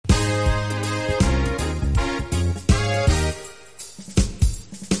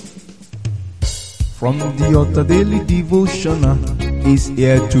From the altar daily devotional is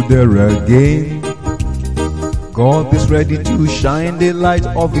here to there again. God is ready to shine the light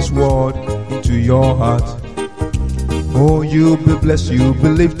of His word into your heart. Oh, you'll be blessed, you'll be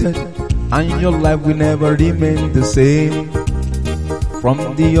lifted, and your life will never remain the same.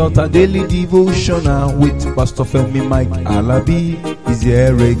 From the altar daily devotional with Pastor Femi Mike Alabi is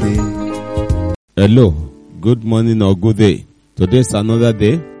here again. Hello, good morning or good day. Today's another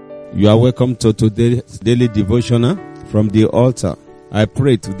day. You are welcome to today's daily devotional from the altar. I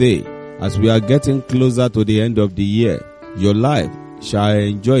pray today, as we are getting closer to the end of the year, your life shall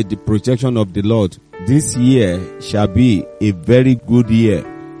enjoy the protection of the Lord. This year shall be a very good year.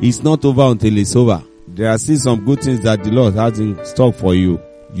 It's not over until it's over. There are still some good things that the Lord has in stock for you.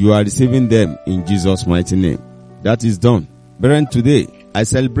 You are receiving them in Jesus' mighty name. That is done. Brethren, today, I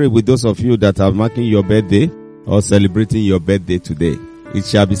celebrate with those of you that are marking your birthday or celebrating your birthday today. It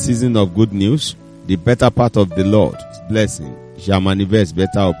shall be season of good news. The better part of the Lord's blessing shall manifest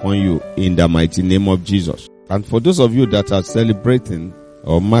better upon you in the mighty name of Jesus. And for those of you that are celebrating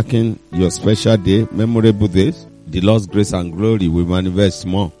or marking your special day, memorable days, the Lord's grace and glory will manifest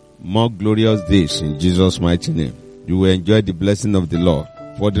more glorious days in Jesus' mighty name. You will enjoy the blessing of the Lord.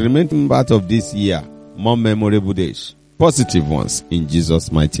 For the remaining part of this year, more memorable days, positive ones in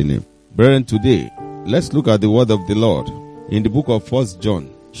Jesus' mighty name. Brethren, today, let's look at the word of the Lord in the book of 1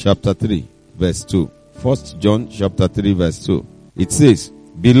 John chapter 3 verse 2. 1 John chapter 3 verse 2. It says,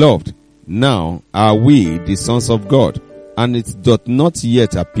 Beloved, now are we the sons of God, and it doth not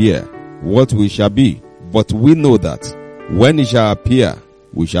yet appear what we shall be. But we know that when He shall appear,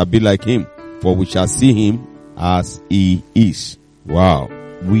 we shall be like Him, for we shall see Him as He is. Wow.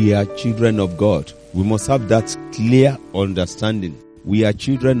 We are children of God. We must have that clear understanding. We are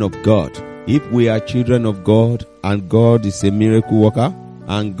children of God. If we are children of God, and God is a miracle worker,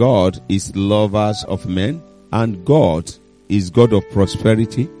 and God is lovers of men, and God is God of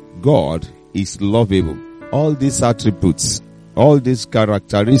prosperity, God is lovable. All these attributes, all these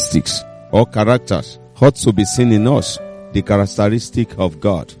characteristics or characters ought to be seen in us, the characteristic of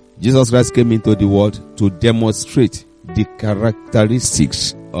God. Jesus Christ came into the world to demonstrate the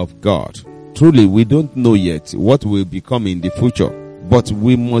characteristics of God. Truly, we don't know yet what will become in the future, but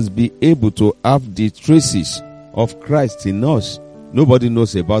we must be able to have the traces of Christ in us. Nobody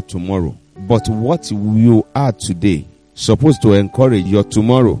knows about tomorrow, but what you are today supposed to encourage your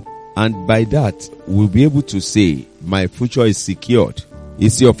tomorrow, and by that we'll be able to say, my future is secured.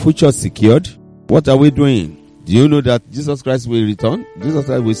 Is your future secured? What are we doing? Do you know that Jesus Christ will return? Jesus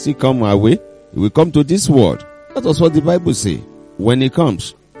Christ will still come our way. He will come to this world. That was what the Bible says. When He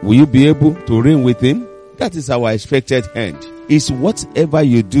comes, will you be able to reign with Him? That is our expected end. It's whatever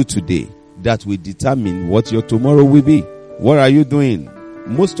you do today that will determine what your tomorrow will be. What are you doing?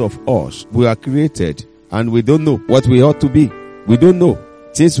 Most of us, we are created and we don't know what we ought to be. We don't know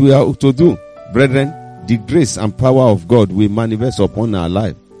things we ought to do. Brethren, the grace and power of God will manifest upon our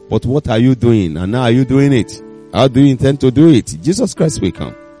life. But what are you doing, and how are you doing it? How do you intend to do it? Jesus Christ will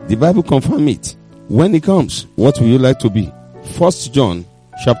come. The Bible confirms it. When He comes, what will you like to be? 1 John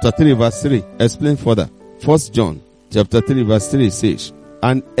chapter 3 verse 3. Explain further. 1 John chapter 3 verse 3 says,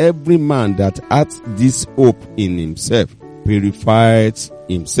 And every man that hath this hope in himself purifies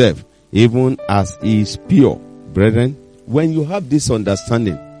himself, even as he is pure. Brethren, when you have this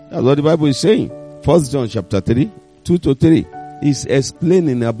understanding, that's what the Bible is saying. 1 John chapter 3, 2 to 3 is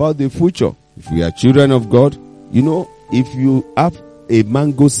explaining about the future. If we are children of God, you know, if you have a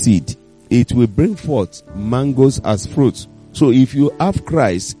mango seed, it will bring forth mangoes as fruits. So if you have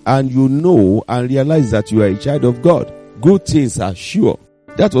Christ and you know and realize that you are a child of God, good things are sure.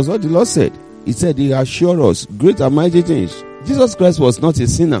 That was what the Lord said. He said He assured us great and mighty things. Jesus Christ was not a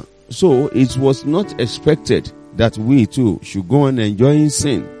sinner, so it was not expected that we too should go on enjoying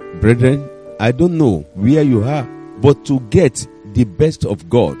sin. Brethren, I don't know where you are, but to get the best of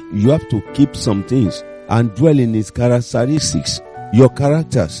God, you have to keep some things and dwell in His characteristics. Your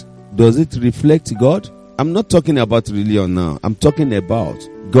characters, does it reflect God? I'm not talking about religion now. I'm talking about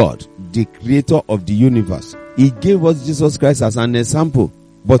God, the creator of the universe. He gave us Jesus Christ as an example.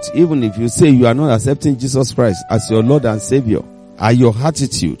 But even if you say you are not accepting Jesus Christ as your Lord and Savior, are your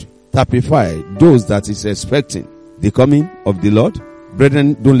attitude typify those that is expecting the coming of the Lord?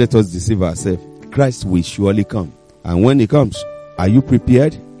 Brethren, don't let us deceive ourselves. Christ will surely come. And when He comes, are you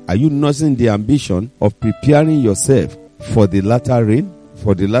prepared? Are you nursing the ambition of preparing yourself for the latter rain,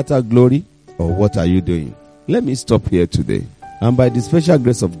 for the latter glory? Or what are you doing? Let me stop here today. And by the special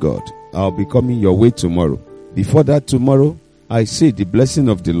grace of God, I'll be coming your way tomorrow. Before that tomorrow, I say the blessing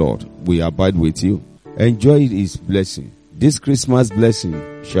of the Lord will abide with you. Enjoy His blessing. This Christmas blessing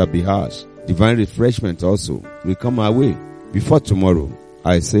shall be ours. divine refreshment also will come our way. Before tomorrow,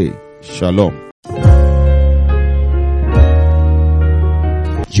 I say, Shalom.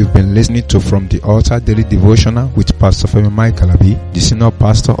 You've been listening to From the Altar Daily Devotional with Pastor Femi Mike Alabi, the Senior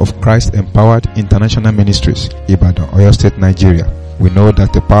Pastor of Christ Empowered International Ministries, Ibadan, Oyo State, Nigeria. We know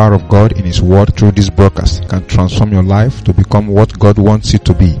that the power of God in His Word through this broadcast can transform your life to become what God wants you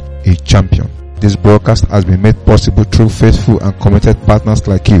to be, a champion. This broadcast has been made possible through faithful and committed partners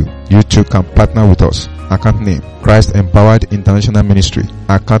like you. You too can partner with us. Account name, Christ Empowered International Ministry.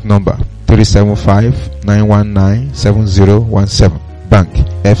 Account number, 375-919-7017. Bank,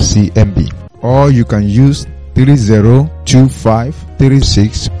 FCMB. Or you can use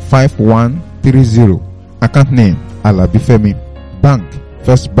 3025365130. Account name, Alabi Femi. Bank,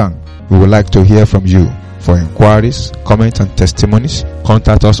 First Bank. We would like to hear from you. For inquiries, comments and testimonies,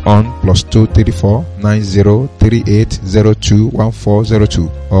 contact us on +234 9038021402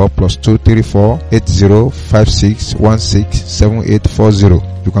 or +234 8056167840.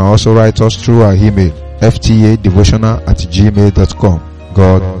 You can also write us through our email, ftadevotional@gmail.com.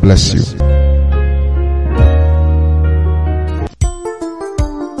 God bless you.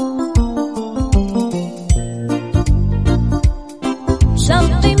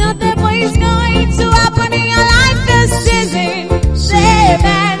 Something notable is going to happen in your life this season. Say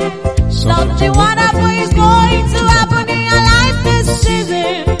amen. Something wonderful is going to happen in your life this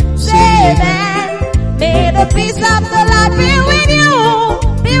season. Say amen. May the peace of the Lord be with you.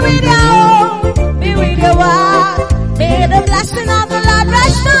 Be with your home. Be with your work. May the blessing of the Lord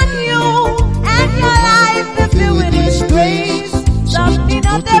rest on you. And your life be filled with His grace. Something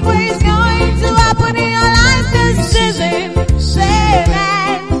notable is going to happen in your life this season. Say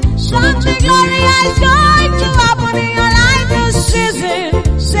amen. Something glorious is going to happen in your life this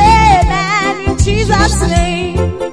season. Say amen in Jesus' name.